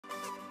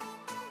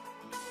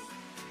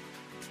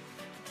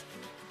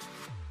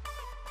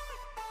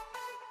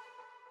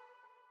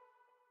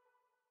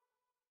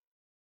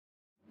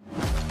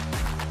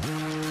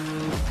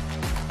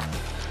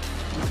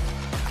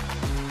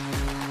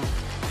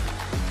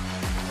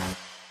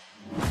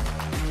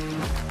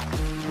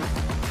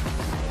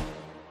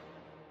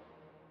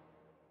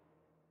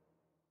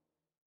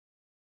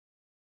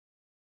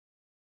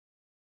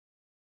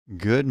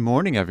Good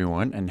morning,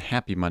 everyone, and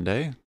happy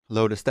Monday.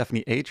 Hello to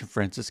Stephanie H. and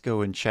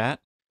Francisco in chat,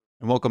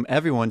 and welcome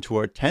everyone to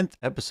our 10th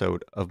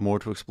episode of More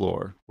to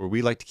Explore, where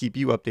we like to keep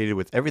you updated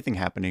with everything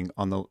happening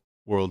on the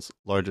world's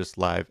largest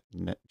live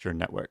nature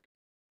network.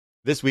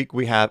 This week,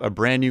 we have a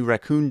brand new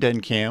Raccoon Den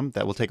Cam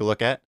that we'll take a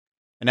look at,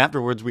 and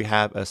afterwards, we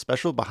have a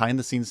special behind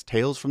the scenes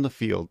Tales from the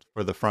Field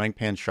for the Frying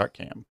Pan Shark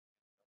Cam.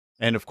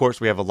 And of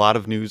course, we have a lot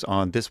of news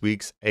on this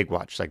week's Egg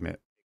Watch segment.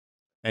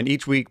 And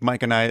each week,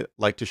 Mike and I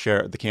like to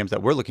share the cams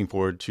that we're looking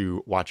forward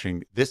to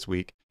watching this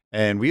week.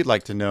 And we'd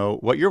like to know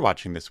what you're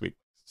watching this week.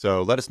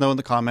 So let us know in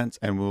the comments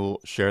and we'll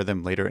share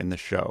them later in the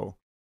show.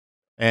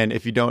 And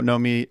if you don't know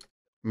me,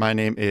 my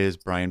name is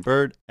Brian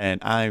Bird,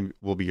 and I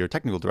will be your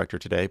technical director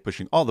today,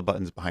 pushing all the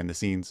buttons behind the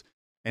scenes.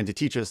 And to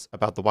teach us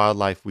about the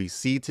wildlife we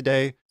see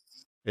today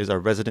is our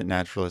resident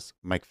naturalist,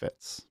 Mike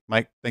Fitz.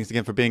 Mike, thanks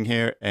again for being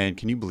here. And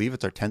can you believe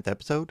it's our 10th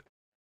episode?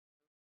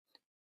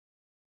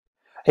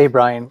 Hey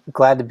Brian,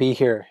 glad to be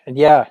here. And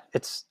yeah,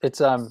 it's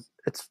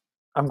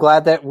I'm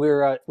glad that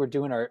we're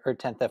doing our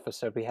 10th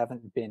episode. We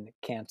haven't been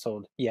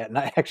canceled yet. And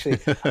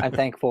I'm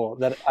thankful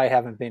that I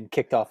haven't been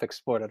kicked off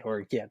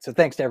Explore.org yet. So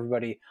thanks to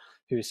everybody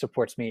who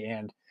supports me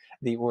and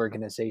the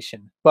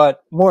organization.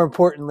 But more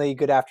importantly,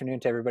 good afternoon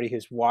to everybody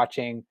who's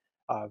watching.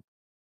 Uh,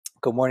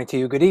 Good morning to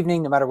you, good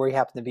evening, no matter where you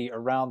happen to be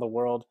around the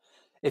world.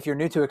 If you're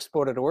new to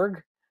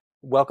Explore.org,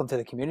 welcome to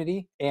the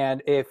community.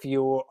 And if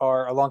you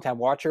are a longtime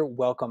watcher,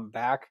 welcome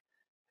back.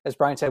 As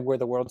Brian said, we're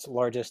the world's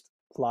largest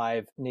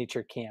live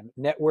nature cam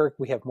network.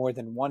 We have more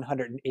than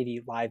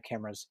 180 live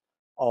cameras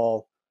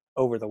all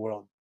over the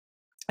world.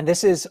 And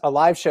this is a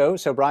live show,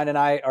 so Brian and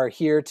I are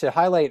here to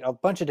highlight a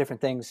bunch of different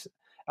things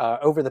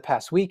over the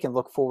past week and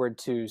look forward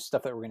to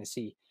stuff that we're going to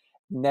see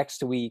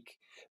next week.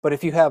 But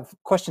if you have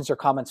questions or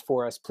comments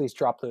for us, please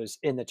drop those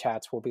in the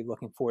chats. We'll be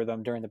looking for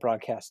them during the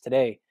broadcast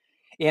today.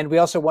 And we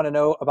also want to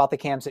know about the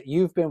cams that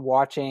you've been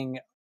watching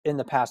in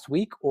the past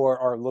week or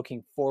are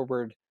looking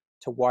forward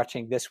to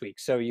watching this week.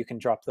 So you can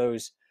drop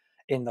those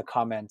in the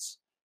comments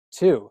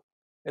too.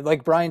 And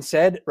like Brian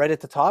said, right at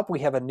the top, we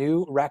have a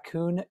new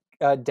Raccoon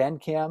Den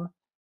Cam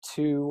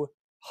to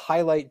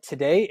highlight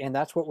today, and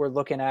that's what we're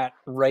looking at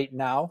right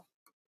now.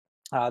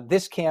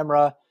 This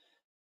camera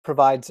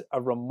provides a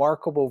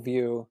remarkable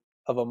view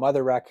of a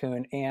mother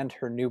raccoon and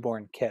her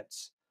newborn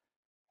kits.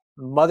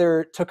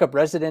 Mother took up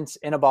residence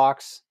in a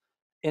box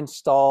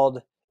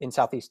installed in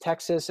Southeast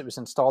Texas. It was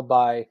installed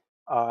by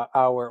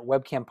our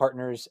webcam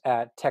partners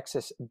at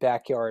Texas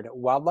Backyard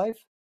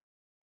Wildlife.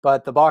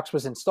 But the box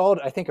was installed,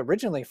 I think,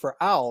 originally for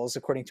owls,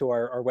 according to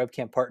our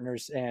webcam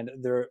partners. And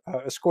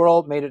a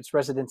squirrel made its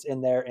residence in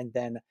there, and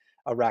then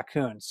a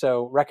raccoon.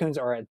 So raccoons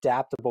are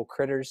adaptable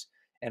critters,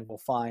 and we'll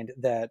find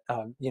that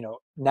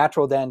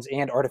natural dens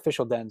and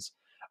artificial dens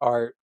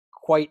are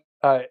quite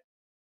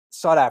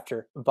sought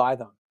after by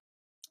them.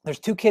 There's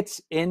two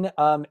kits in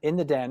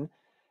the den.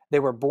 They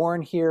were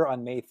born here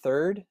on May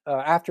 3rd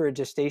after a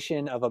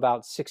gestation of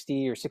about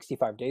 60 or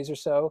 65 days or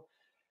so.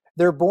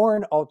 They're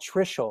born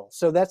altricial,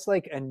 so that's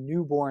like a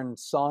newborn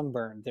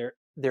songbird.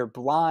 They're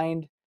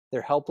blind,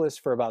 they're helpless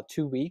for about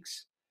 2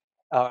 weeks,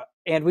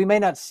 and we may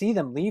not see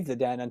them leave the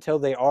den until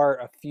they are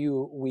a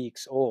few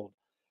weeks old.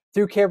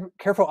 Through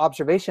careful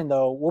observation,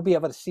 though, we'll be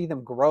able to see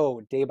them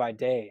grow day by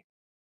day.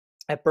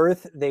 At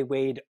birth, they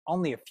weighed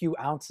only a few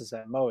ounces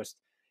at most,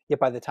 yet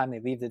by the time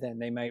they leave the den,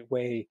 they might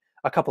weigh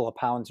a couple of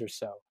pounds or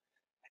so.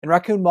 And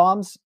raccoon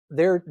moms,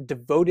 they're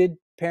devoted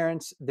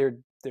parents, they're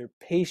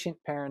patient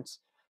parents.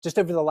 Just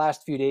over the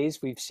last few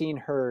days, we've seen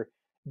her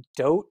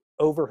dote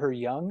over her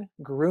young,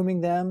 grooming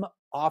them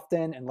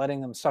often and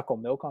letting them suckle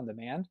milk on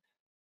demand.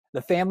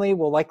 The family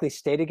will likely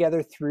stay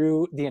together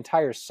through the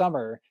entire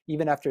summer,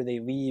 even after they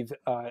leave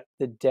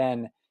the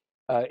den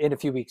in a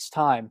few weeks'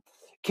 time.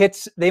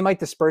 Kits, they might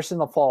disperse in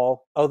the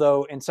fall,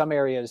 although in some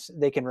areas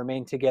they can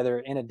remain together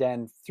in a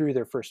den through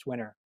their first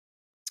winter.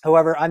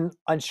 However, I'm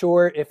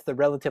unsure if the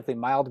relatively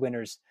mild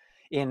winters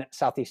in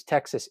Southeast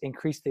Texas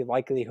increase the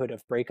likelihood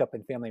of breakup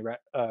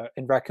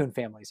in raccoon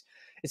families.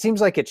 It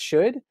seems like it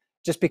should,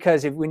 just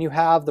because when you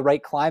have the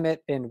right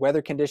climate and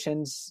weather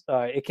conditions,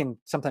 it can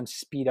sometimes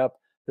speed up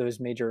those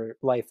major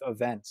life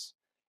events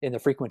in the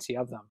frequency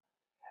of them.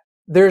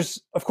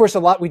 There's, of course, a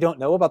lot we don't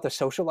know about the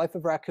social life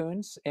of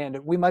raccoons, and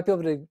we might be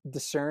able to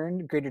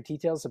discern greater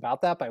details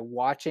about that by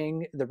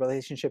watching the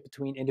relationship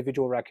between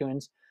individual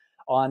raccoons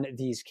on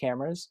these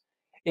cameras.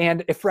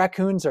 And if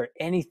raccoons are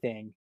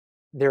anything,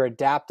 they're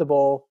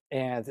adaptable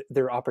and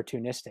they're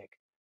opportunistic.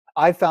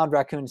 I've found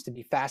raccoons to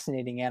be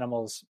fascinating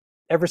animals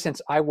ever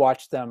since I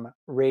watched them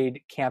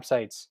raid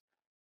campsites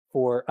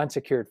for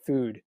unsecured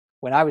food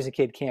when I was a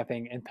kid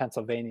camping in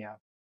Pennsylvania.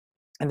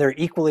 And they're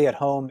equally at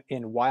home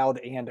in wild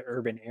and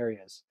urban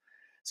areas.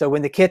 So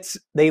when the kits,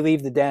 they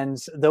leave the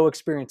dens, they'll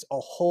experience a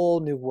whole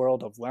new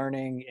world of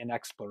learning and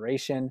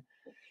exploration.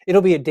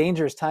 It'll be a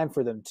dangerous time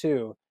for them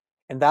too,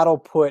 and that'll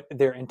put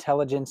their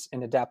intelligence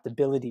and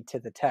adaptability to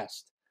the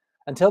test.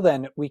 Until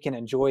then, we can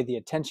enjoy the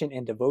attention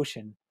and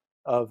devotion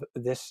of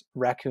this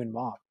raccoon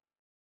mom.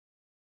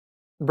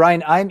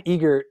 Brian, I'm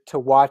eager to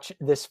watch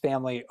this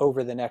family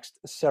over the next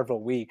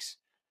several weeks.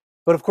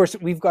 But of course,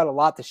 we've got a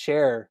lot to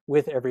share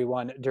with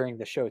everyone during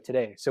the show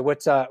today. So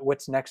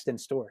what's next in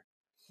store?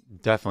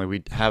 Definitely.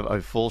 We have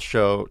a full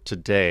show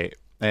today.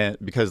 And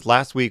because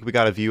last week we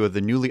got a view of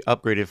the newly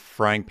upgraded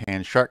frying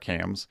pan shark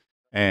cams.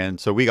 And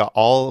so we got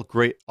all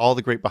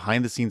the great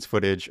behind the scenes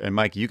footage. And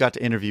Mike, you got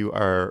to interview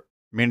our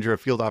manager of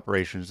field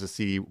operations to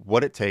see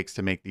what it takes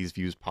to make these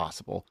views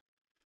possible.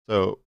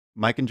 So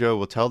Mike and Joe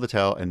will tell the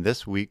tale in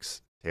this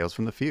week's Tales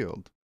from the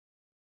Field.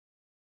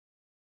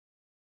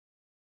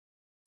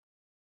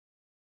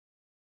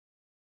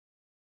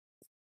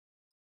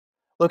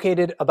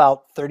 Located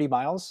about 30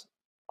 miles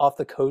off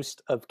the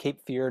coast of Cape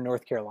Fear,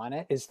 North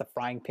Carolina, is the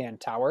Frying Pan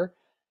Tower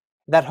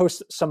that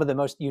hosts some of the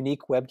most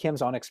unique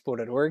webcams on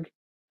Exploded.org.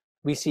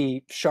 We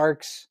see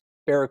sharks,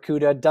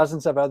 barracuda,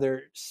 dozens of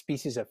other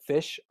species of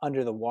fish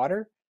under the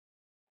water.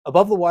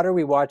 Above the water,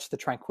 we watch the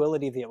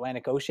tranquility of the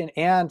Atlantic Ocean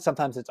and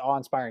sometimes its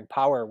awe-inspiring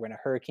power when a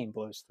hurricane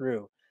blows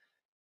through.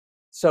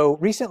 So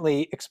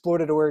recently,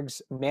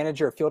 Explore.org's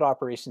manager of field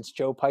operations,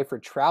 Joe Pfeiffer,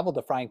 traveled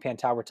to Frying Pan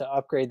Tower to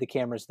upgrade the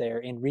cameras there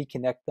and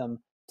reconnect them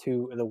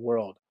to the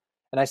world.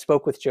 And I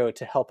spoke with Joe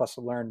to help us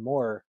learn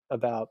more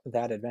about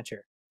that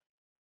adventure.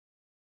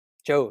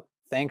 Joe,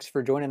 thanks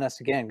for joining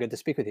us again. Good to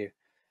speak with you.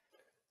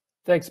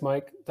 Thanks,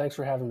 Mike. Thanks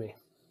for having me.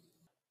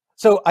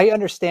 So I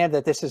understand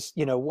that this is,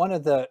 one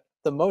of the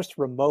most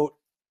remote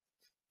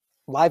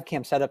live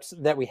cam setups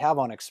that we have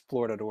on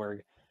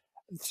Explore.org.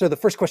 So the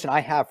first question I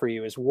have for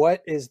you is,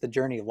 what is the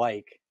journey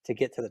like to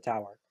get to the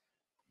tower?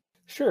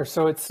 Sure.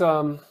 So it's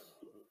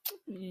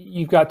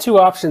you've got two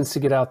options to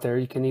get out there.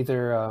 You can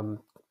either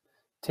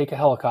take a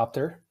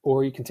helicopter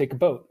or you can take a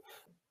boat.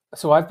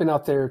 So I've been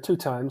out there two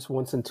times,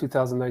 once in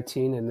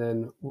 2019 and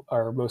then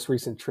our most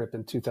recent trip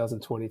in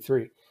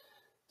 2023.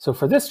 So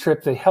for this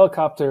trip, the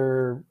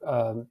helicopter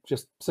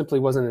just simply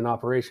wasn't in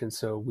operation,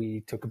 so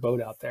we took a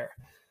boat out there.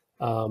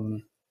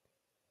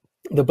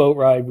 The boat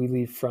ride, we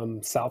leave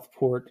from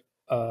Southport,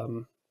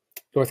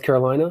 North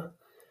Carolina,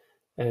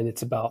 and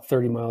it's about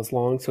 30 miles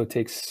long. So it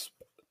takes,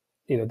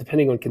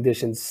 depending on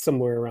conditions,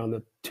 somewhere around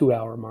the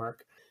 2-hour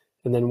mark.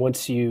 And then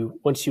once you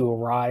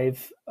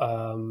arrive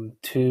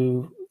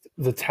to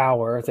the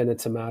tower, then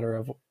it's a matter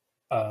of,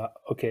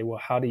 okay, well,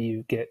 how do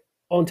you get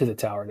onto the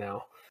tower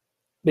now?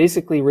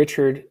 Basically,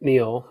 Richard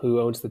Neal, who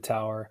owns the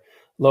tower,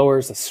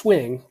 lowers a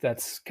swing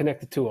that's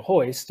connected to a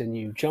hoist, and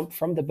you jump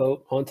from the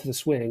boat onto the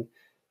swing,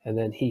 and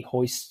then he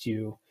hoists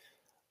you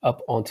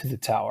up onto the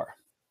tower.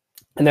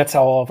 And that's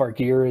how all of our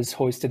gear is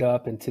hoisted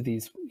up into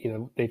these,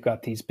 they've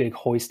got these big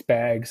hoist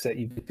bags that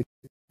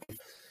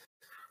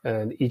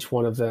and each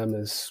one of them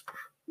is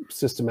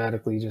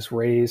systematically just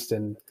raised,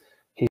 and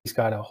he's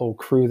got a whole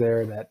crew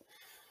there that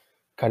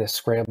kind of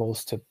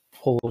scrambles to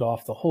pull it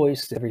off the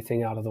hoist,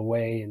 everything out of the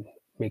way, and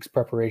makes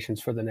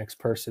preparations for the next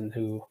person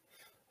who's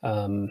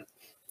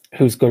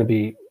going to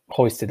be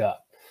hoisted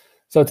up.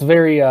 So it's a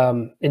very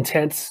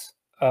intense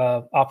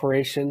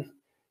operation,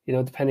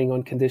 depending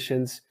on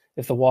conditions.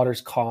 If the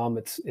water's calm,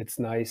 it's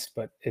nice,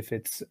 but if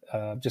it's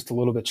just a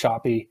little bit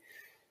choppy,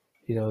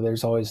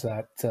 there's always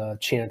that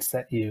chance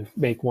that you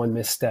make one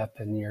misstep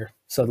and you're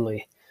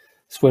suddenly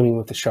swimming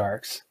with the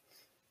sharks.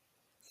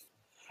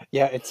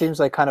 Yeah, it seems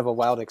like kind of a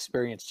wild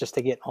experience just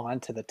to get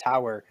onto the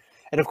tower.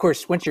 And of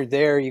course, once you're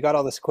there, you got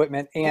all this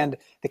equipment and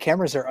the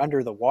cameras are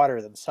under the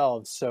water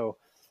themselves. So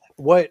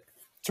what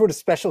sort of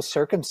special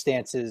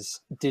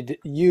circumstances did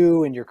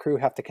you and your crew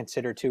have to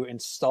consider to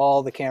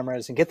install the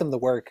cameras and get them to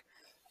work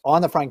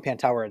on the Frying Pan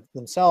Tower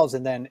themselves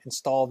and then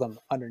install them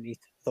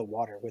underneath the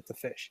water with the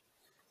fish?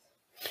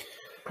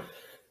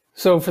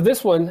 So for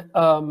this one,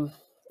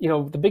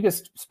 the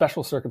biggest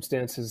special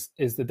circumstance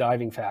is the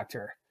diving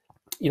factor.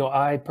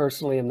 I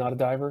personally am not a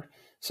diver,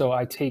 so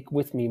I take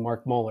with me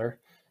Mark Muller,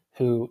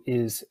 who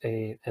is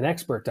an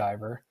expert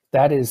diver.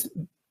 That is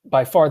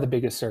by far the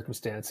biggest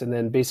circumstance. And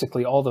then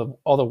basically all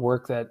the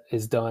work that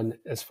is done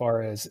as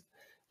far as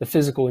the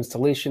physical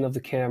installation of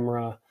the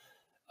camera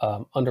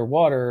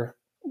underwater,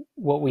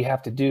 what we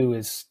have to do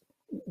is,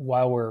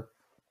 while we're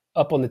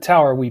up on the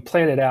tower, we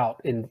plan it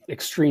out in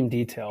extreme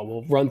detail.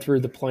 We'll run through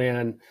the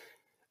plan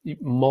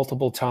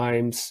multiple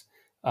times.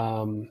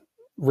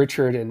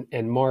 Richard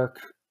and Mark,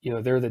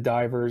 they're the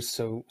divers,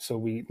 so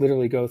we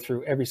literally go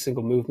through every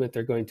single movement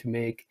they're going to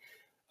make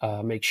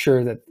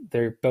sure that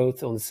they're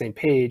both on the same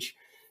page,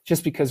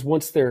 just because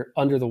once they're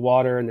under the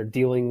water and they're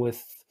dealing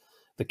with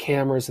the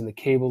cameras and the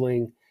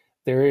cabling,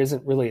 there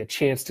isn't really a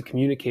chance to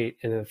communicate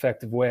in an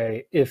effective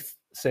way if,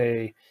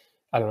 say,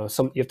 I don't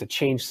know, you have to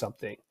change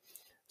something.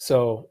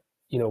 So,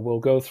 we'll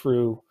go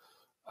through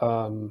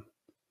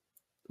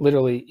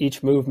literally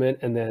each movement,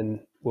 and then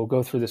we'll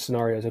go through the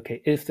scenarios.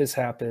 Okay, if this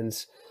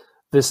happens,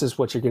 this is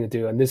what you're going to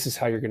do, and this is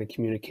how you're going to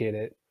communicate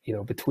it,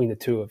 between the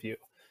two of you.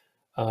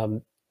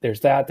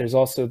 There's that. There's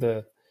also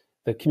the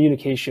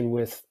communication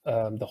with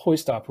the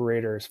hoist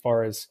operator, as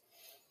far as,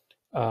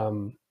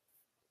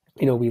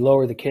 we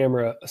lower the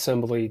camera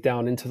assembly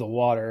down into the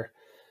water,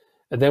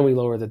 and then we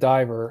lower the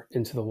diver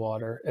into the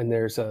water. And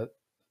there's a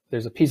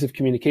piece of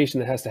communication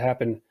that has to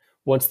happen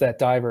once that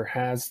diver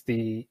has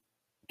the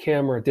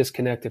camera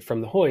disconnected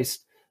from the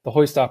hoist. the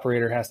hoist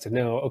operator has to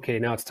know, okay,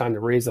 now it's time to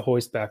raise the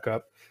hoist back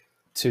up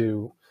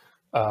to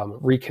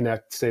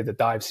reconnect, say, the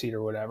dive seat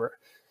or whatever.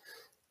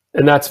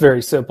 And that's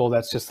very simple.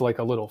 That's just like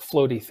a little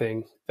floaty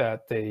thing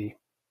that they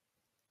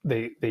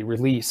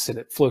release, and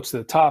it floats to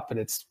the top, and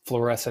it's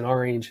fluorescent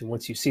orange. And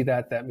once you see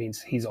that, that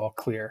means he's all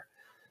clear.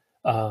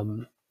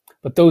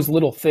 But those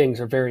little things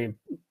are very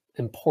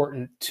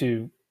important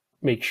to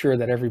make sure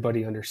that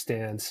everybody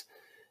understands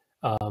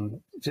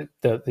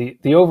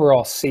the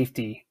overall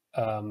safety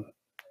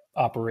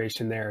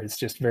operation there is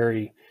just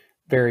very,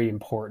 very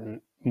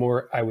important.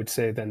 More, I would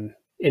say, than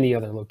any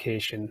other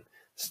location.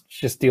 It's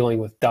just dealing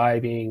with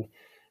diving,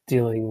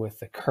 dealing with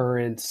the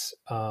currents.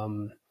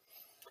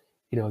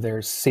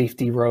 There's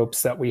safety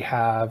ropes that we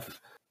have.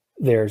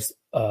 There's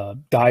a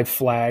dive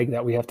flag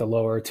that we have to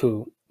lower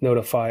to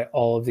notify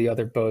all of the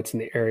other boats in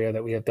the area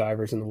that we have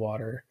divers in the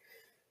water.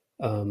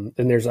 Then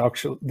there's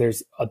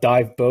a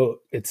dive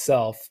boat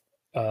itself,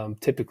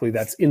 typically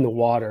that's in the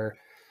water,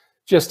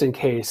 just in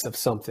case of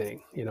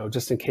something,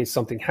 just in case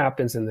something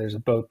happens, and there's a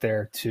boat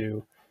there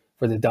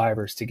for the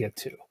divers to get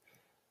to.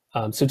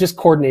 So just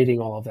coordinating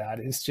all of that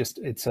is just,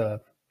 it's a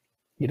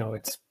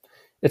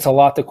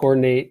lot to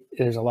coordinate.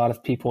 There's a lot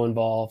of people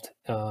involved.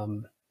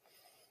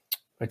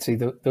 I'd say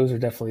those are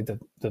definitely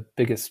the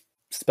biggest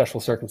special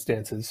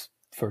circumstances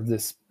for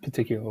this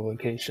particular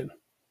location.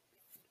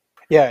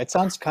 Yeah, it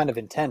sounds kind of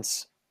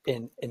intense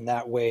in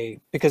that way,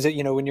 because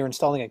when you're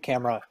installing a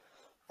camera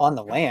on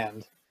the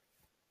land,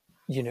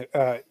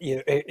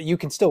 you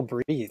can still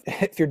breathe.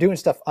 If you're doing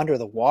stuff under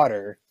the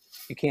water,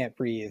 you can't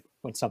breathe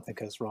when something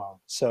goes wrong.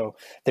 So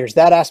there's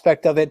that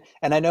aspect of it.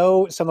 And I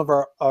know some of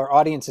our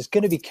audience is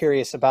going to be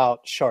curious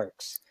about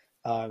sharks,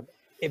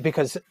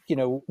 because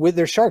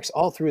there's sharks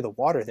all through the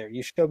water there.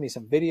 You showed me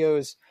some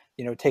videos,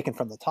 taken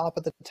from the top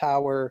of the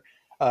tower.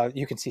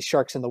 You can see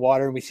sharks in the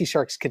water, and we see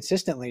sharks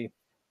consistently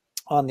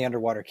on the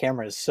underwater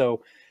cameras.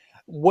 So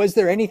was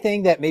there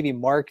anything that maybe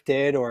Mark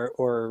did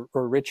or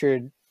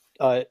Richard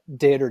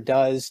did or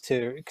does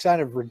to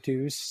kind of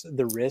reduce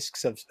the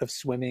risks of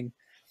swimming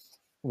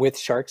with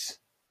sharks?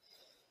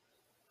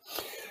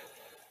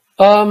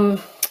 I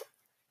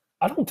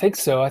don't think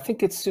so. I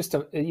think it's just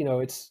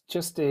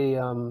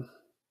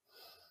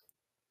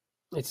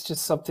it's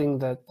just something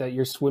that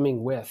you're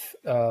swimming with.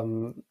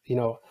 I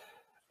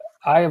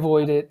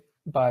avoid it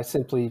by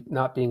simply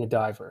not being a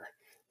diver.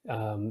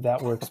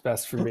 That works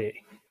best for me.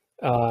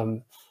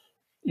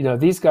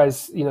 These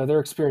guys, they're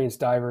experienced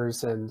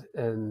divers, and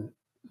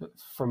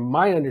from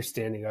my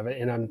understanding of it,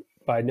 and I'm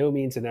by no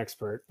means an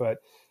expert, but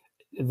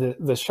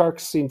the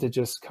sharks seem to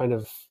just kind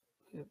of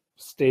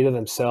stay to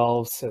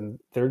themselves, and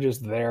they're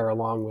just there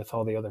along with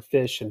all the other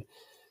fish, and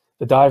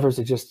the divers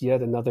are just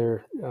yet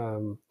another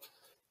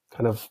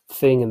kind of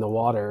thing in the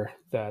water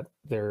that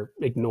they're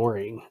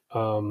ignoring.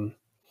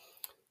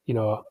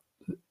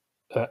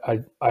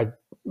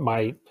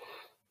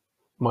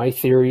 My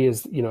theory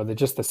is,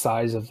 just the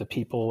size of the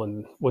people,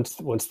 and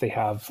once they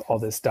have all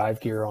this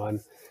dive gear on,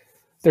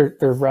 they're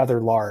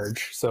rather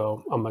large.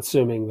 So I'm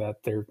assuming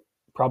that they're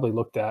probably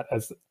looked at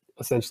as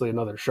essentially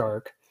another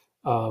shark.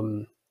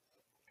 But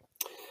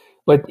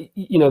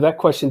that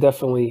question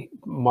definitely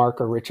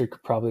Mark or Richard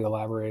could probably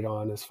elaborate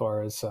on, as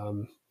far as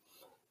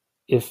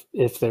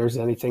if there's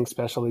anything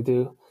special they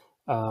do,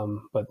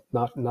 but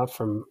not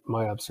from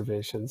my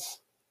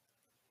observations.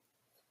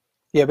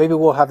 Yeah, maybe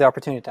we'll have the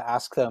opportunity to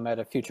ask them at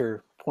a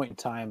future point in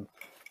time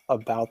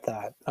about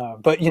that.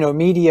 But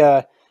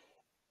media,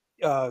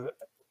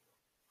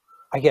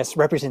 I guess,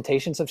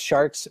 representations of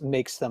sharks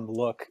makes them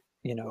look,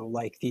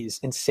 like these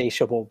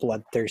insatiable,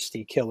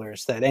 bloodthirsty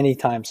killers that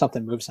anytime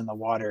something moves in the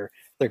water,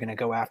 they're going to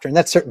go after. And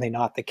that's certainly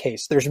not the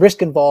case. There's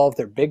risk involved.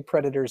 They're big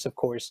predators, of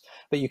course,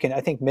 but you can,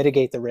 I think,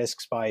 mitigate the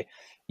risks by,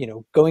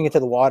 going into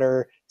the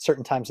water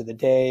certain times of the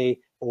day,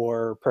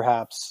 or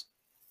perhaps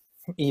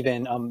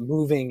even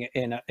moving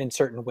in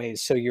certain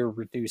ways, so you're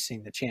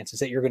reducing the chances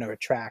that you're going to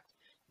attract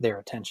their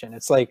attention.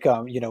 It's like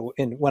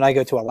when I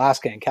go to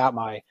Alaska and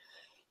Katmai,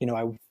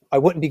 I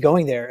wouldn't be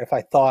going there if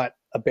I thought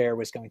a bear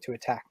was going to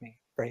attack me.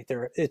 Right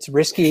there, it's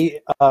risky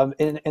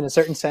in a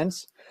certain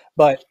sense,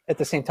 but at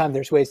the same time,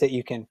 there's ways that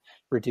you can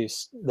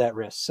reduce that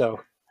risk. So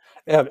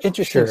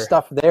interesting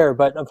stuff there.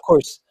 But of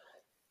course,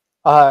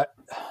 the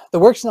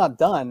work's not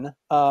done.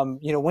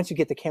 Once you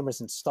get the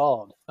cameras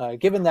installed,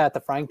 given that the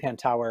frying pan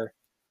tower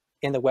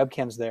and the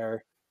webcams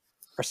there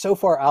are so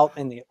far out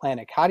in the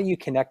Atlantic, how do you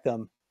connect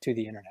them to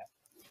the internet?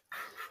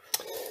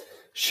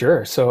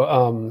 Sure.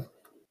 So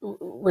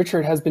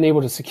Richard has been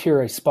able to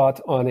secure a spot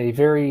on a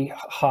very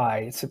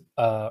high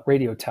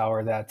radio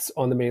tower that's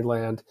on the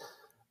mainland,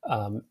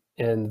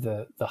 and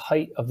the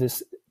height of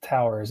this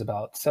tower is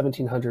about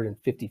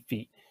 1,750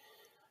 feet,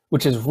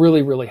 which is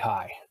really, really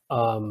high.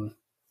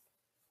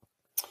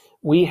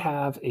 We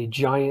have a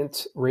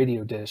giant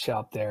radio dish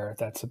out there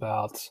that's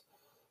about,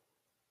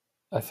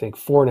 I think,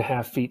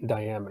 4.5 feet in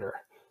diameter.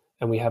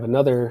 And we have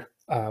another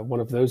one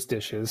of those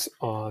dishes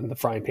on the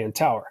frying pan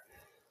tower.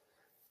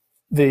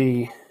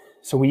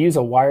 So we use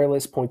a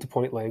wireless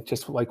point-to-point link,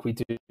 just like we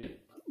do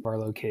our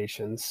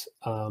locations.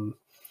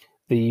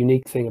 The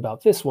unique thing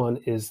about this one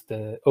is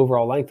the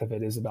overall length of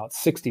it is about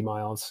 60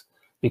 miles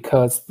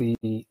because the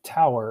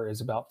tower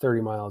is about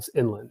 30 miles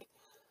inland.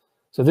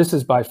 So this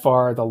is by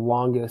far the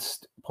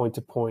longest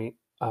point-to-point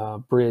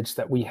bridge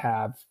that we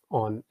have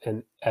on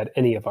and at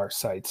any of our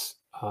sites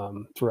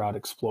throughout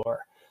Explore.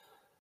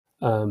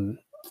 And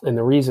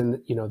the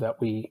reason, that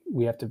we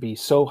have to be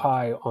so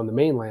high on the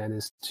mainland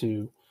is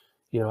to,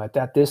 at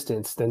that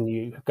distance, then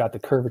you've got the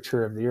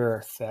curvature of the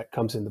earth that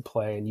comes into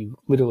play, and you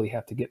literally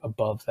have to get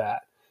above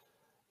that.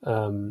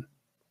 On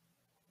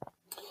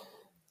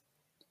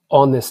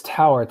this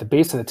tower, at the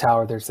base of the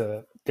tower, there's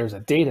a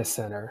data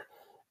center,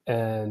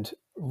 and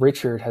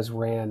Richard has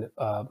ran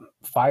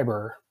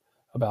fiber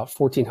about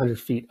 1,400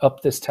 feet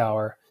up this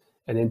tower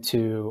and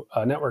into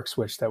a network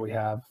switch that we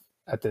have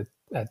at this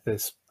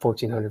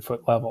 1,400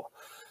 foot level.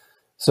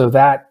 So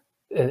that,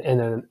 and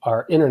then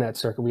our internet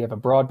circuit, we have a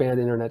broadband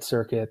internet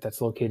circuit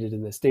that's located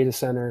in this data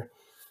center,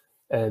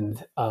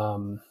 and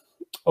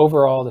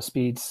overall the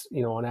speeds,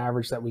 on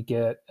average that we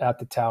get at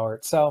the tower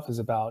itself is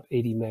about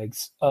 80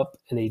 megs up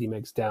and 80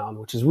 megs down,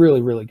 which is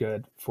really, really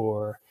good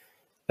for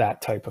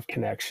that type of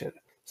connection.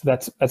 So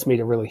that's made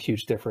a really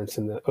huge difference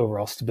in the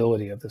overall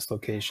stability of this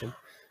location.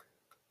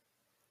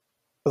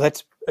 Well,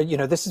 that's,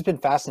 this has been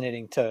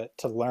fascinating to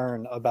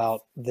learn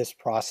about this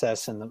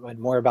process and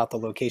more about the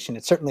location.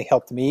 It certainly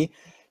helped me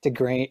to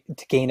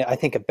gain, I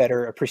think, a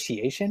better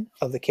appreciation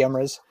of the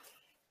cameras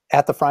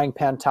at the Frying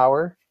Pan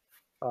Tower.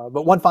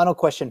 But one final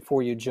question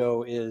for you,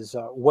 Joe, is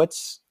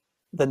what's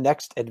the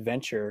next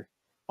adventure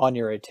on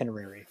your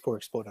itinerary for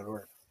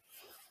Explore.org?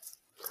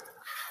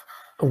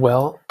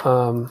 Well,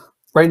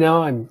 right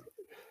now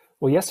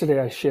yesterday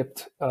I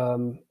shipped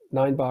 9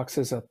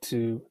 boxes up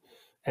to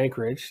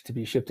Anchorage to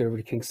be shipped over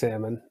to King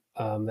Salmon.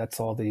 That's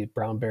all the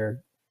brown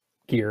bear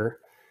gear.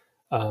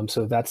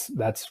 So that's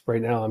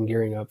right now I'm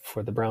gearing up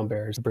for the brown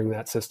bears to bring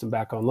that system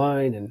back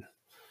online and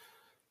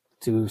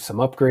do some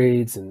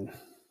upgrades, and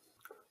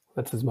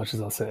that's as much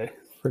as I'll say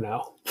for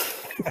now.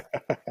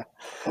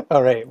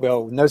 All right.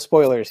 Well, no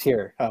spoilers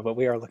here, but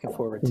we are looking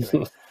forward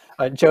to it.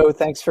 Joe,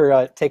 thanks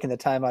for taking the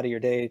time out of your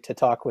day to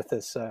talk with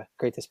us.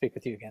 Great to speak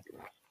with you again.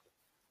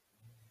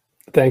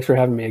 Thanks for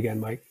having me again,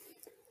 Mike.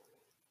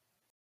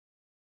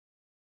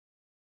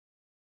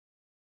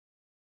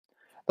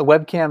 The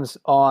webcams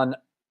on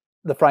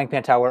the Frying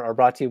Pan Tower are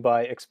brought to you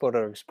by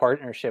Explore.org's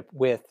partnership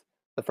with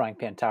the Frying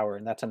Pan Tower,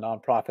 and that's a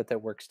nonprofit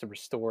that works to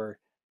restore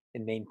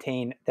and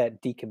maintain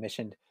that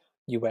decommissioned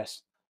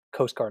U.S.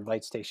 Coast Guard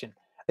light station.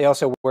 They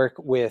also work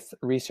with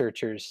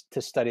researchers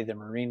to study the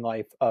marine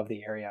life of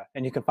the area,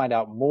 and you can find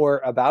out more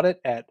about it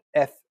at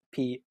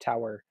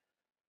fptower.org.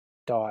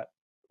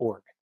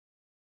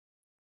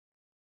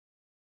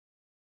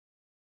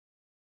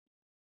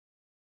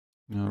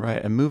 All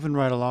right, and moving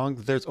right along,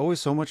 there's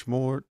always so much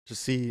more to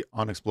see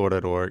on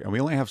Explore.org, and we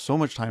only have so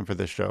much time for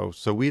this show,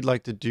 so we'd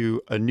like to do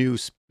a new,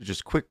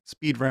 just quick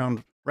speed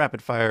round,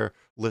 rapid fire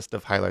list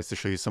of highlights to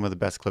show you some of the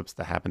best clips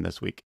that happened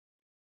this week.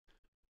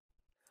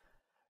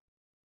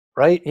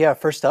 Right, yeah,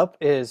 first up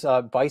is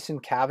bison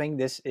calving.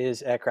 This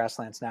is at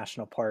Grasslands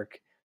National Park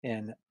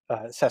in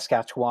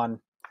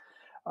Saskatchewan,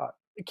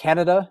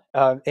 Canada.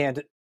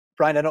 And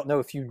Brian, I don't know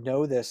if you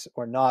know this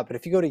or not, but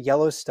if you go to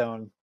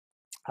Yellowstone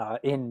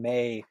in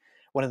May,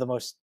 one of the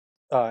most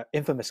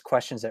infamous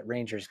questions that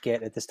rangers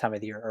get at this time of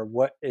the year are,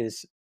 what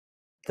is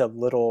the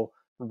little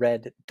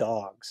red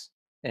dogs?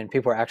 And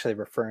people are actually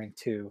referring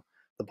to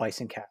the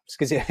bison calves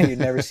because you've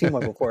never seen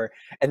one before,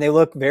 and they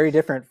look very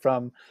different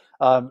from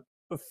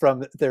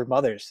their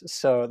mothers.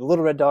 So the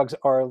little red dogs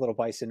are little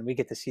bison, and we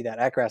get to see that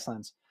at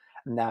Grasslands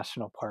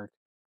National Park.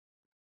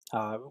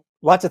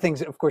 Lots of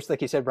things, of course,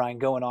 like you said, Brian,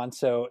 going on.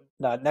 So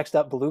next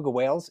up, beluga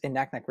whales in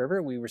Naknek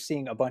River. We were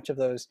seeing a bunch of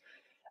those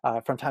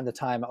from time to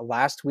time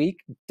last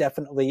week.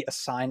 Definitely a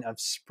sign of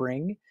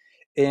spring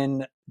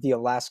in the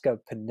Alaska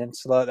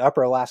Peninsula, the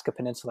Upper Alaska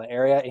Peninsula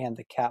area, and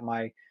the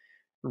Katmai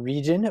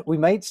region. We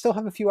might still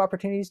have a few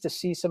opportunities to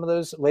see some of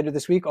those later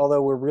this week,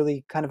 although we're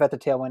really kind of at the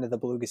tail end of the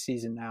beluga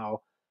season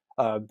now.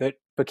 But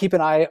keep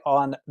an eye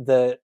on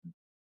that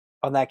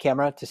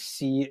camera to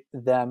see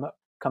them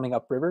coming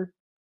upriver.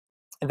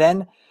 And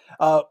then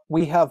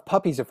we have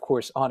puppies, of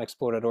course, on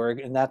Explore.org,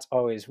 and that's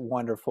always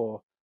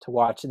wonderful to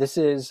watch. This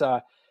is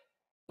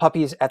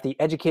puppies at the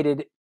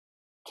Educated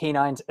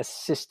Canines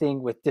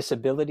Assisting with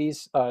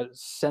Disabilities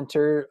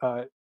Center.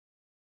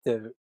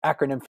 The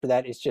acronym for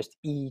that is just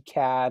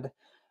ECAD.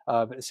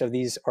 So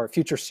these are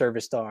future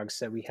service dogs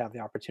that we have the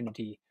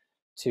opportunity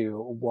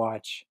to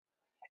watch.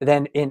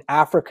 Then in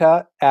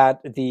Africa at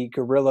the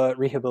Gorilla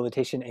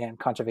Rehabilitation and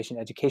Conservation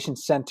Education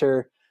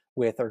Center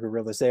with our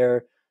gorillas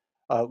there.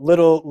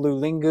 Little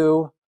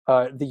Lulingu,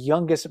 the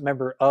youngest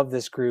member of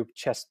this group,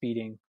 chest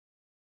beating.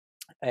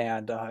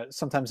 And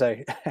sometimes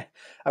I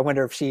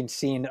wonder if she'd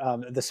seen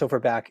the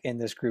silverback in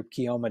this group,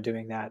 Kioma,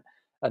 doing that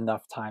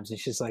enough times. And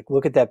she's like,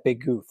 look at that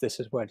big goof. This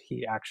is what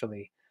he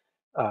actually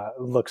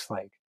looks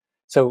like.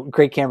 So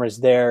great cameras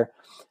there.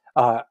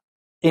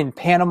 In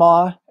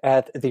Panama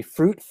at the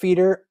fruit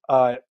feeder,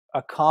 a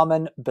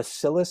common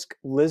basilisk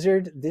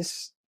lizard.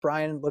 This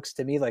Brian, looks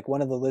to me like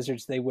one of the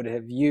lizards they would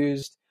have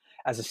used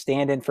as a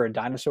stand-in for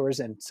dinosaurs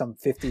in some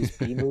 50s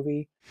B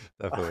movie.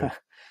 Definitely.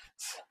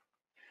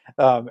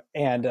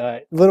 And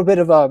a little bit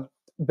of a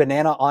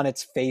banana on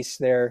its face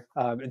there.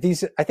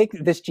 I think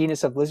this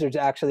genus of lizards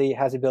actually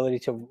has the ability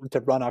to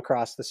run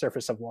across the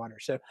surface of water.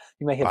 So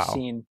you may have Wow.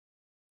 seen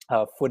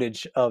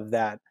footage of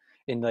that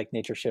in like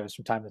nature shows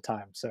from time to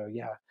time. So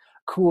yeah,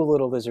 cool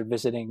little lizard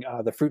visiting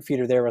the fruit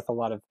feeder there with a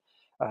lot of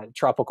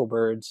tropical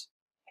birds.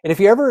 And if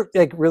you're ever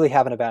like really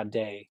having a bad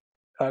day,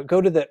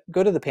 go to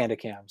the panda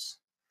cams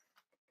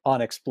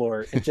on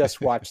Explore and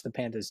just watch the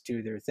pandas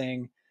do their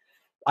thing.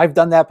 I've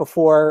done that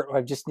before.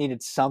 I've just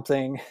needed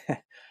something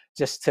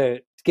just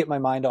to get my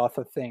mind off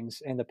of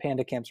things. And the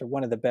panda cams are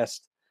one of the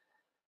best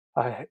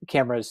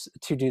cameras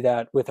to do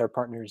that with our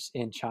partners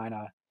in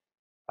China.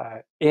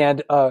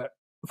 And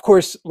of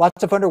course,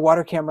 lots of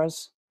underwater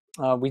cameras.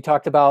 We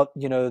talked about,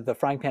 the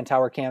frying pan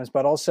tower cams,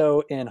 but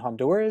also in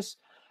Honduras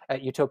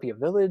at Utopia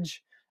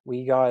Village,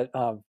 we got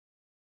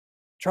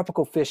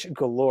tropical fish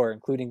galore,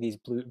 including these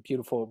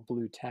beautiful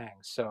blue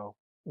tangs. So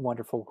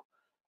wonderful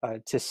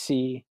to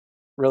see.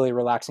 Really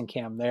relaxing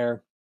cam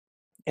there.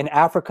 In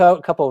Africa,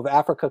 a couple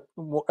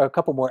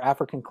more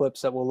African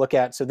clips that we'll look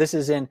at. So this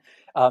is in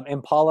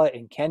Impala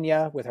in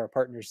Kenya with our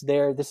partners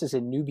there. This is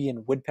a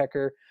Nubian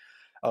woodpecker.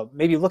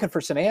 Maybe looking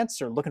for some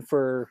ants or looking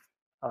for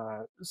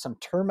some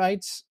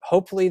termites.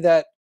 Hopefully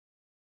that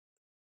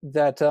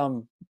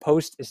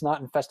post is not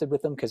infested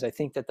with them, because I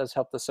think that does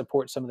help to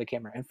support some of the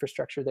camera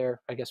infrastructure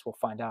there. I guess we'll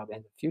find out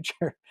in the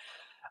future.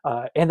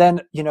 And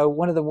then,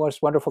 one of the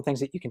most wonderful things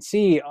that you can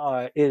see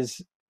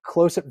is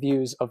close-up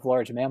views of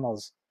large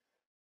mammals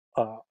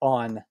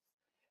on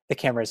the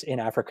cameras in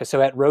Africa.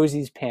 So at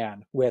Rosie's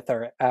Pan with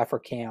our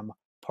Africam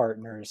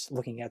partners,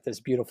 looking at this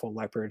beautiful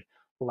leopard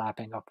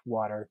lapping up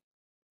water.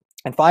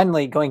 And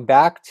finally, going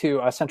back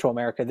to Central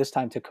America, this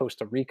time to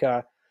Costa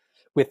Rica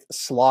with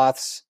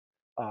sloths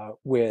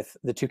with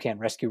the Toucan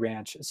Rescue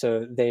Ranch.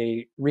 So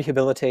they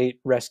rehabilitate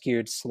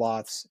rescued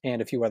sloths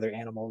and a few other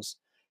animals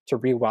to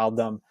rewild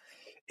them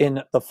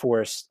in the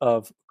forest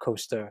of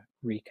Costa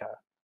Rica.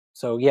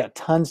 So yeah,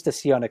 tons to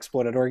see on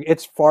Explorator.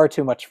 It's far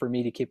too much for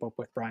me to keep up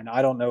with, Brian.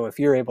 I don't know if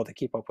you're able to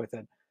keep up with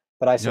it,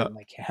 but I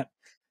certainly can't.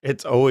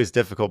 It's always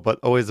difficult, but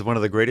always one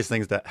of the greatest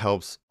things that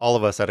helps all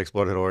of us at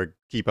Explode.org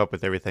keep up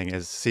with everything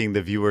is seeing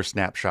the viewer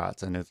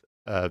snapshots. And it's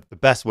the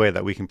best way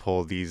that we can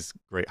pull these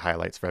great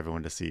highlights for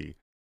everyone to see.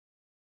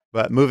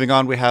 But moving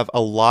on, we have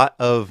a lot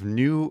of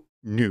new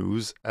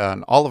news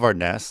on all of our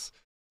nests.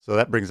 So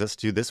that brings us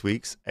to this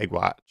week's Egg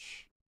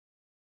Watch.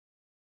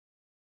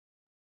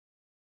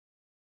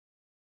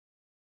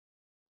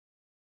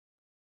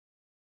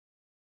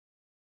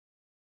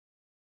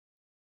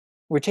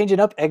 We're changing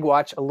up Egg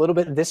Watch a little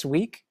bit this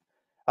week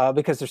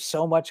because there's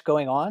so much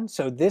going on.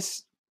 So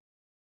this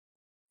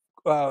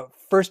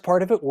first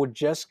part of it, we're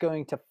just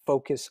going to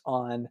focus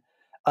on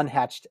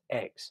unhatched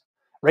eggs.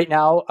 Right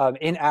now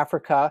in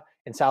Africa,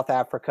 in South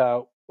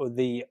Africa,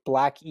 the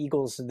black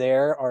eagles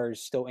there are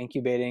still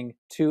incubating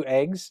 2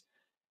 eggs,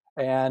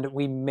 and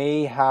we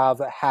may have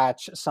a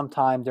hatch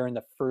sometime during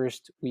the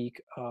first week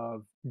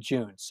of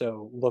June.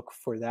 So look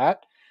for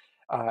that.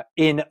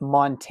 In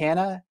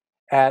Montana,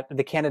 at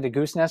the Canada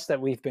Goose Nest that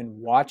we've been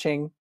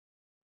watching,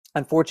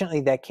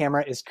 unfortunately, that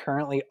camera is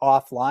currently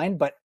offline,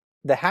 but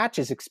the hatch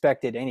is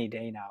expected any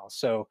day now.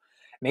 So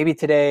maybe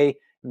today,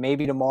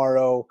 maybe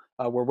tomorrow.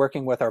 We're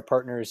working with our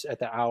partners at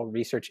the Owl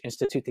Research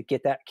Institute to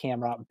get that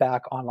camera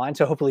back online.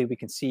 So hopefully we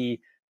can see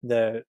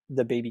the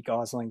baby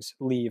goslings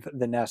leave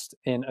the nest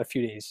in a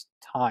few days'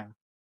 time.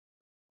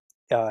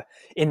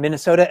 In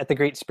Minnesota at the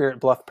Great Spirit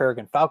Bluff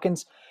Peregrine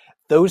Falcons,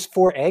 those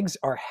 4 eggs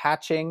are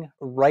hatching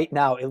right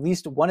now. At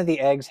least one of the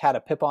eggs had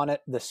a pip on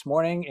it this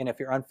morning. And if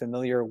you're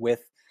unfamiliar with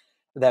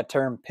that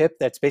term pip,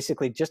 that's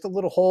basically just a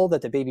little hole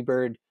that the baby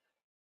bird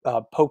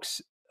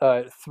pokes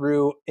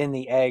through in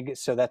the egg.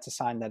 So that's a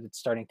sign that it's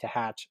starting to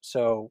hatch.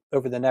 So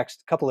over the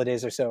next couple of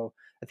days or so,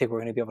 I think we're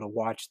going to be able to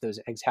watch those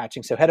eggs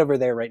hatching. So head over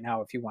there right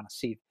now if you want to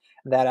see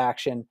that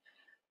action.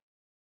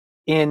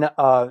 In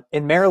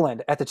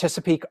Maryland at the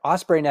Chesapeake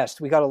Osprey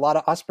Nest, we got a lot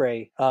of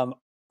osprey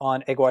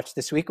on Egg Watch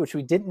this week, which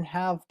we didn't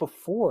have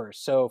before.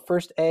 So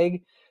first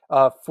egg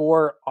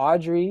for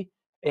Audrey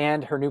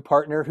and her new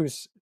partner,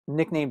 who's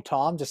nicknamed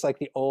Tom, just like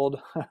the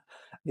old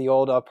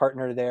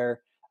partner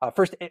there.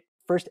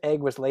 First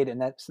egg was laid in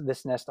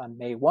this nest on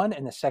May 1,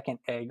 and the second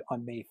egg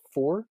on May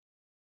 4.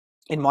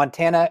 In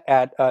Montana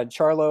at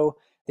Charlo,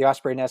 the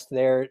osprey nest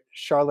there,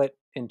 Charlotte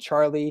and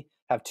Charlie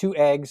have 2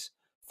 eggs.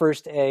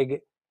 First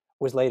egg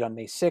was laid on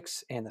May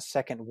 6, and the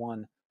second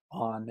one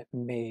on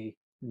May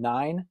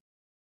 9.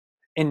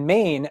 In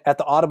Maine, at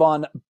the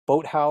Audubon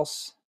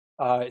Boathouse,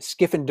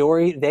 Skiff and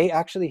Dory, they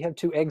actually have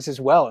 2 eggs as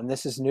well. And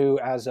this is new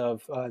as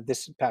of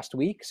this past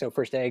week. So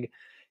first egg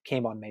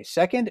came on May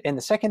 2nd, and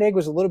the second egg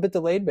was a little bit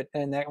delayed,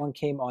 and that one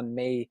came on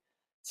May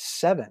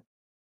 7th.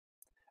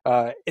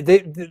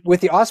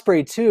 With the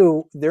osprey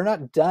too, they're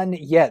not done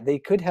yet. They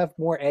could have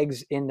more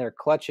eggs in their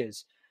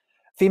clutches.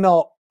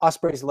 Female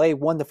ospreys lay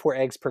 1 to 4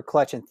 eggs per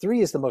clutch, and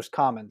 3 is the most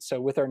common.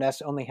 So with our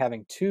nest only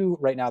having 2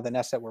 right now, the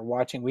nest that we're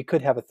watching, we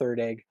could have a third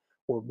egg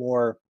or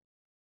more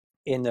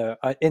in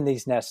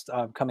these nests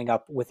coming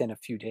up within a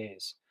few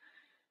days.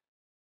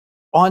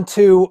 On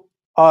to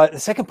the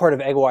second part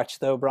of Egg Watch,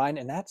 though, Brian,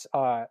 and that's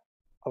a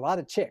lot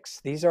of chicks.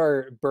 These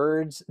are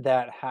birds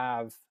that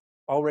have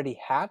already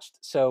hatched.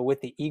 So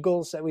with the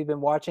eagles that we've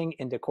been watching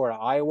in Decorah,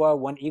 Iowa,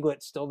 one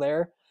eaglet's still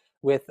there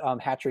with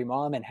hatchery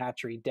mom and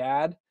hatchery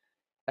dad.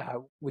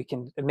 We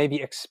can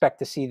maybe expect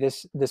to see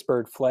this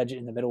bird fledge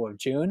in the middle of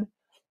June.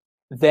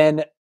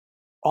 Then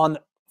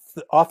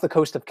off the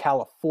coast of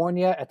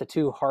California at the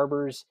 2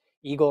 harbors,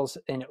 eagles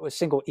and a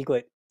single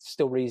eaglet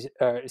still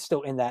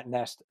in that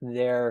nest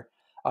there,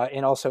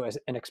 and also as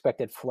an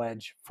expected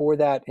fledge for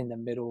that in the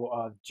middle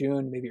of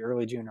June, maybe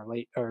early June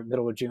or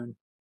middle of June.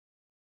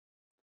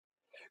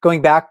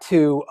 Going back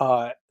to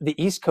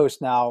the East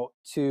Coast now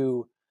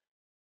to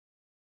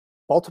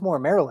Baltimore,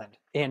 Maryland,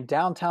 in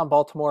downtown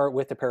Baltimore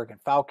with the peregrine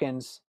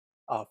falcons,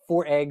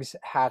 4 eggs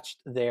hatched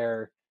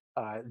there.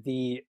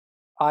 The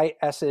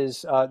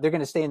ISs, they're going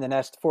to stay in the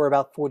nest for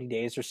about 40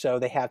 days or so.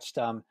 They hatched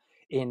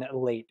in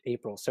late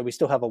April, so we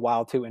still have a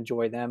while to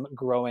enjoy them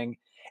growing.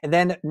 And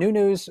then new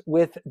news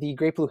with the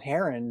great blue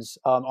herons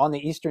on the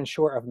eastern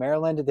shore of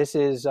Maryland. This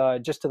is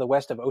just to the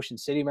west of Ocean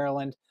City,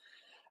 Maryland.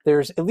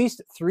 There's at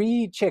least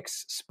 3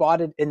 chicks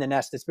spotted in the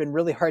nest. It's been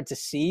really hard to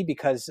see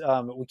because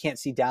we can't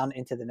see down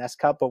into the nest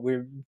cup, but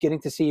we're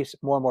getting to see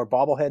more and more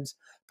bobbleheads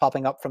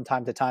popping up from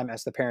time to time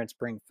as the parents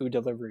bring food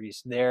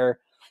deliveries there.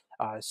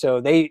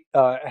 So they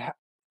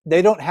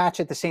don't hatch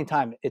at the same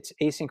time. It's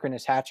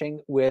asynchronous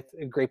hatching with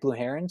great blue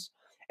herons,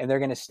 and they're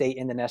going to stay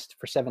in the nest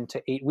for 7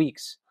 to 8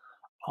 weeks.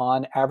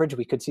 On average,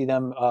 we could see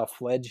them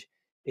fledge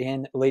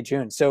in late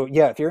June. So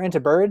yeah, if you're into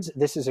birds,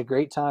 this is a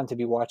great time to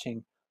be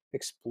watching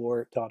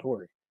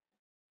explore.org.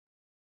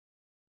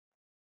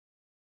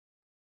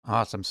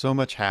 Awesome. So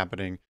much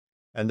happening.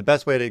 And the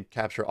best way to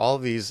capture all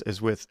of these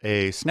is with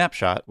a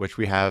snapshot, which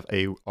we have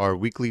our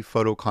weekly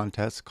photo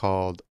contest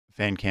called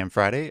Fan Cam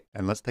Friday.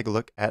 And let's take a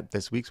look at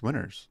this week's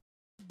winners.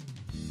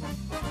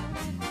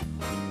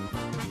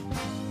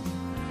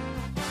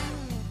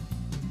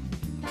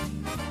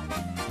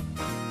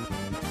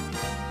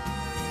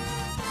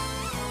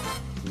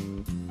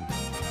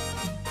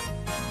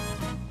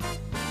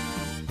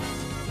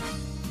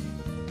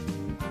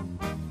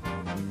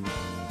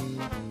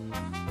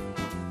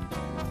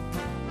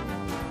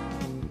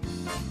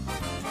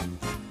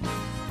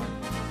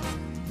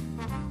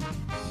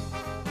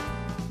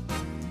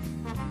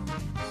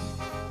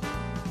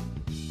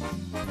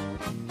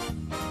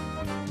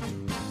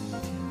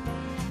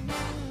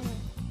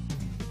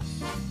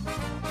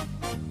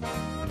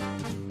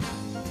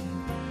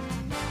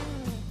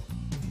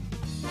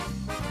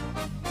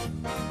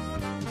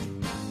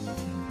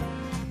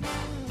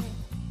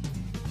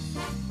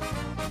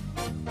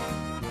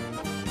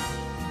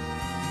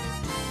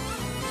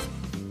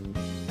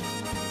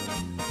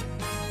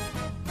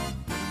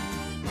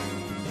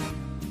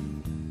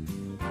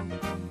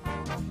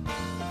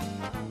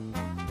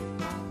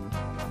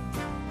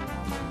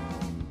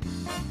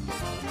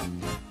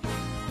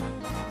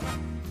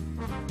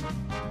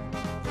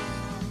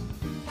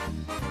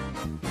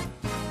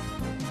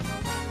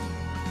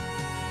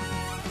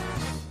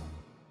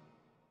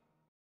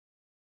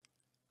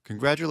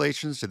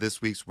 Congratulations to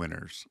this week's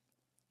winners.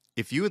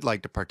 If you would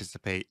like to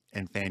participate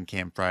in Fan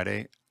Cam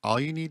Friday, all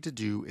you need to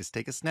do is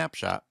take a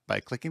snapshot by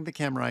clicking the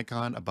camera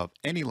icon above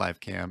any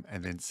live cam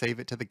and then save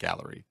it to the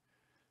gallery.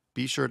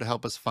 Be sure to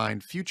help us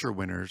find future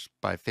winners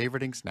by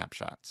favoriting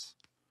snapshots.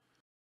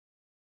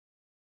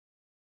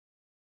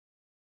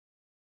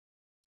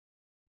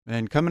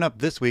 And coming up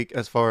this week,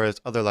 as far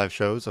as other live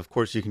shows, of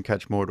course, you can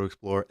catch More to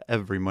Explore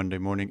every Monday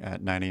morning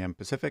at 9 a.m.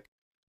 Pacific.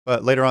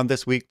 But later on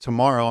this week,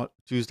 tomorrow,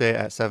 Tuesday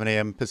at 7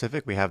 a.m.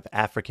 Pacific, we have the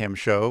AfriCam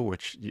show,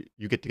 which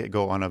you get to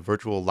go on a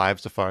virtual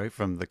live safari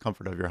from the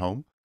comfort of your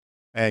home.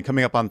 And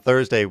coming up on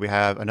Thursday, we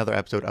have another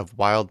episode of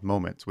Wild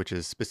Moments, which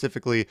is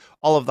specifically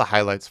all of the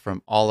highlights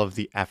from all of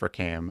the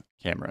AfriCam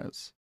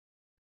cameras.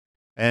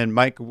 And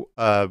Mike,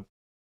 what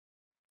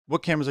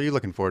cameras are you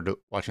looking forward to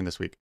watching this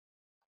week?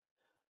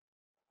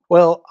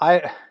 Well,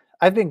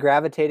 I've been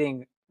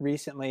gravitating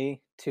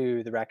recently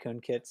to the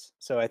raccoon kits,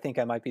 so I think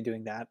I might be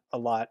doing that a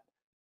lot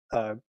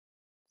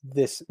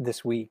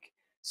this week.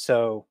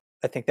 So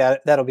I think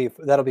that'll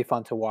be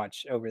fun to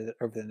watch over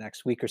the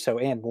next week or so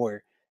and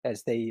more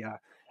as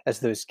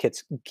those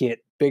kits get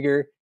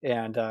bigger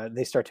and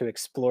they start to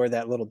explore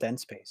that little den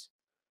space.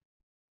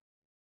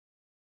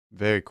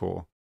 Very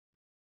cool.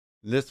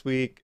 This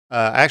week,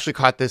 I actually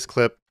caught this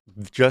clip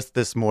just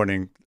this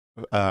morning.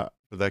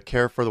 The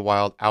Care for the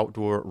Wild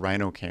outdoor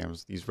rhino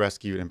cams, these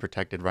rescued and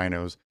protected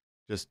rhinos,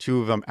 just 2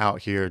 of them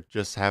out here,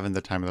 just having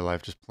the time of their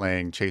life, just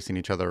playing, chasing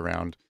each other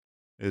around,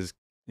 is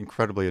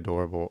incredibly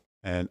adorable.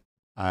 And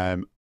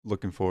I'm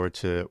looking forward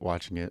to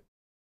watching it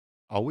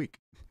all week.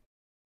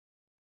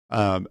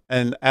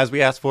 And as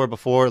we asked for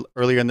before,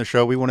 earlier in the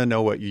show, we want to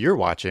know what you're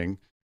watching.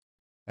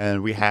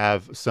 And we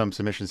have some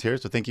submissions here.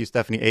 So thank you,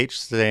 Stephanie H,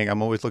 saying,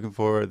 I'm always looking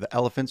for the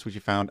elephants, which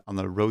you found on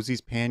the Rosie's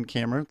Pan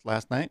camera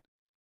last night.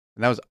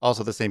 And that was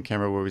also the same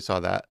camera where we saw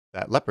that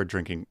leopard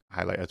drinking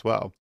highlight as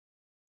well.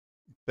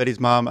 Betty's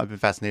mom, I've been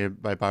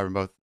fascinated by Byron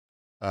both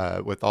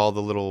with all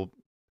the little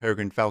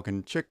peregrine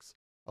falcon chicks,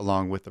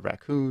 along with the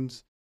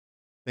raccoons.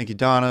 Thank you,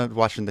 Donna,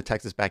 watching the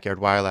Texas Backyard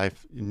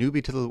Wildlife.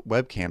 Newbie to the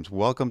webcams,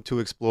 welcome to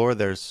Explore.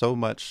 There's so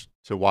much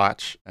to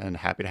watch, and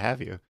happy to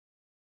have you.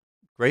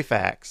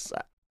 Greyfax,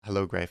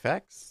 hello,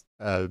 Greyfax.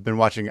 Been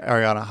watching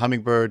Ariana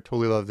Hummingbird,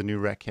 totally love the new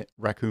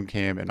Raccoon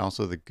Cam, and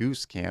also the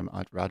Goose Cam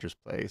at Rogers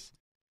Place.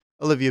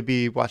 Olivia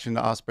B, watching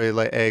the osprey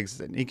lay eggs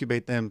and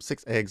incubate them,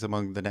 6 eggs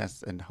among the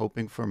nests, and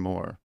hoping for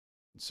more.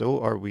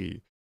 So are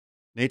we.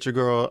 Nature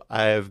Girl,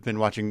 I've been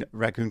watching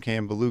Raccoon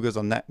Cam belugas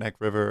on Net Neck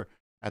River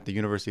at the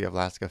University of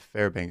Alaska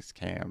Fairbanks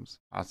cams.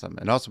 Awesome.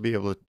 And also be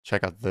able to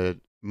check out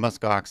the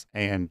muskox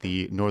and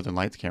the Northern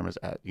Lights cameras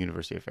at the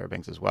University of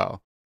Fairbanks as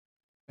well.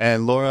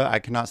 And Laura, I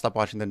cannot stop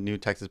watching the new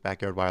Texas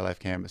Backyard Wildlife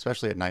cam,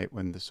 especially at night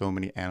when so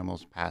many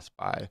animals pass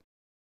by.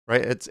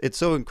 Right? It's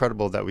so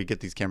incredible that we get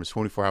these cameras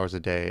 24 hours a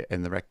day,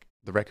 and the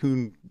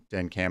Raccoon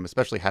Den Cam,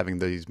 especially having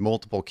these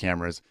multiple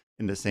cameras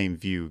in the same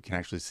view, can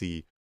actually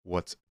see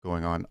what's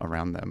going on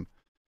around them.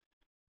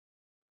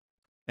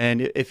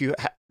 And if you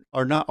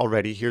are not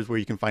already, here's where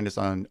you can find us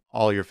on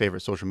all your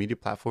favorite social media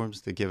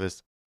platforms to give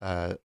us,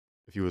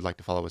 if you would like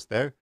to follow us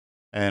there.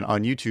 And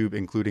on YouTube,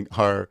 including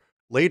our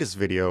latest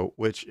video,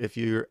 which if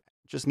you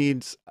just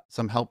need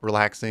some help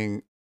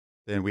relaxing,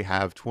 then we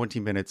have 20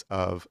 minutes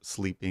of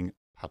sleeping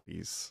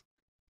puppies.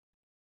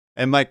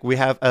 And Mike, we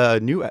have a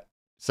new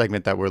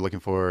segment that we're looking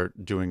for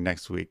doing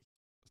next week.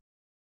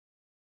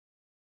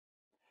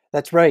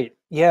 That's right.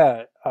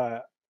 Yeah.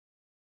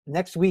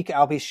 Next week,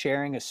 I'll be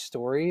sharing a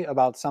story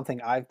about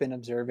something I've been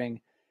observing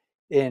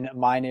in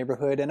my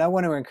neighborhood. And I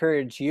want to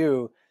encourage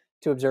you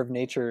to observe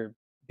nature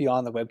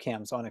beyond the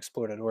webcams on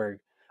explore.org.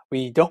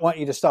 We don't want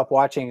you to stop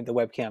watching the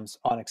webcams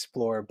on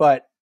Explore,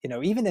 but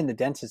even in the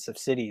densest of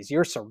cities,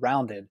 you're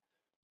surrounded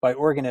by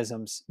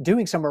organisms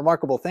doing some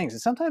remarkable things.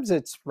 And sometimes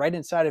it's right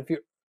inside of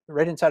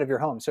your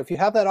home. So if you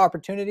have that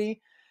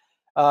opportunity,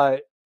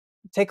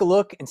 take a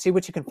look and see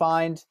what you can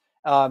find.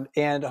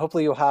 And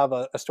hopefully you'll have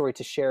a story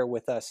to share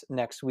with us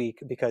next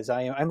week, because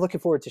I'm looking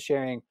forward to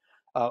sharing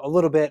a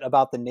little bit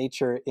about the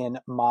nature in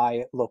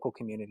my local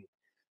community.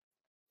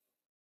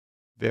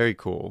 Very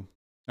cool.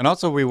 And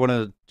also we want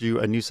to do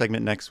a new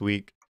segment next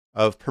week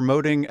of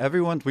promoting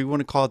everyone's, we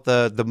want to call it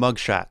the mug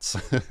shots.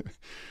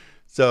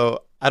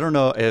 So I don't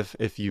know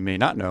if you may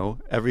not know,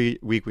 every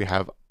week we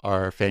have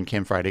our Fan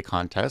Cam Friday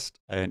contest.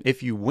 And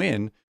if you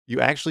win, you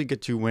actually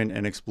get to win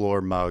an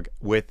Explore mug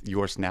with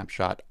your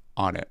snapshot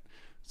on it.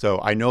 So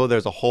I know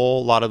there's a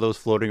whole lot of those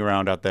floating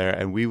around out there,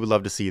 and we would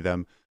love to see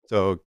them.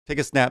 So take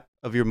a snap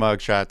of your mug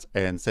shots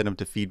and send them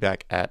to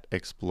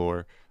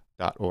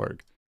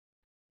feedback@explore.org.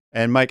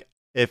 And Mike,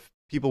 if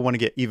people want to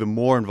get even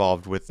more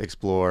involved with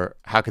Explore,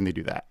 how can they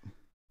do that?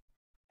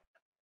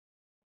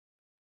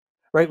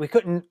 Right. We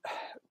couldn't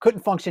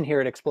function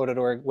here at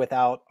explore.org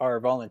without our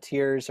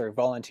volunteers, our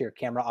volunteer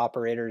camera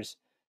operators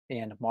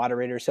and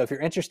moderators. So if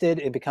you're interested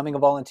in becoming a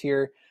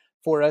volunteer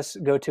for us,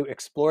 go to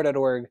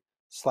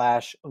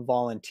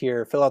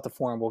explore.org/volunteer. Fill out the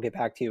form. We'll get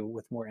back to you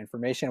with more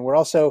information. We're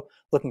also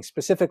looking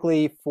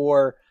specifically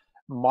for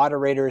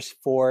moderators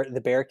for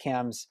the bear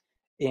cams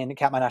in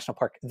Katmai National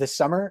Park this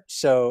summer.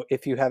 So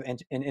if you have an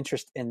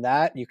interest in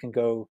that, you can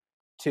go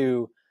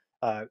to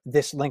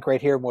this link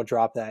right here, and we'll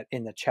drop that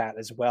in the chat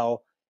as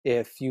well.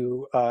 If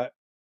you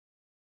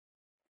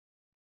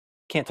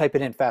can't type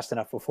it in fast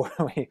enough before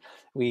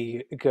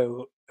we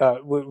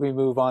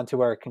move on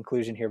to our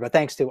conclusion here. But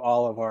thanks to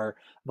all of our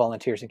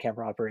volunteers and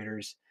camera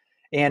operators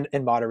and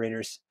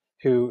moderators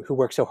who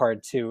work so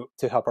hard to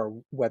help our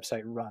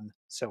website run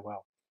so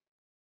well.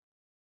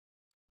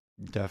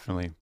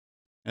 Definitely.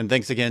 And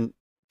thanks again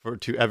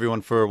to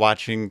everyone for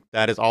watching.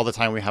 That is all the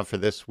time we have for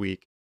this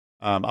week.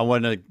 I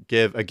want to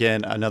give,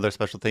 again, another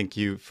special thank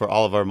you for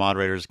all of our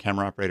moderators,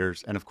 camera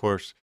operators, and of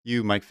course,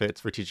 you, Mike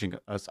Fitz, for teaching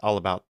us all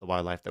about the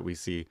wildlife that we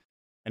see.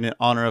 And in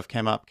honor of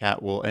Cam Up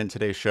Cat, we'll end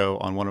today's show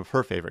on one of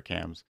her favorite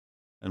cams.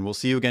 And we'll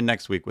see you again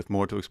next week with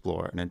more to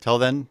explore. And until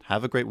then,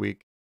 have a great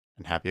week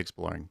and happy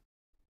exploring.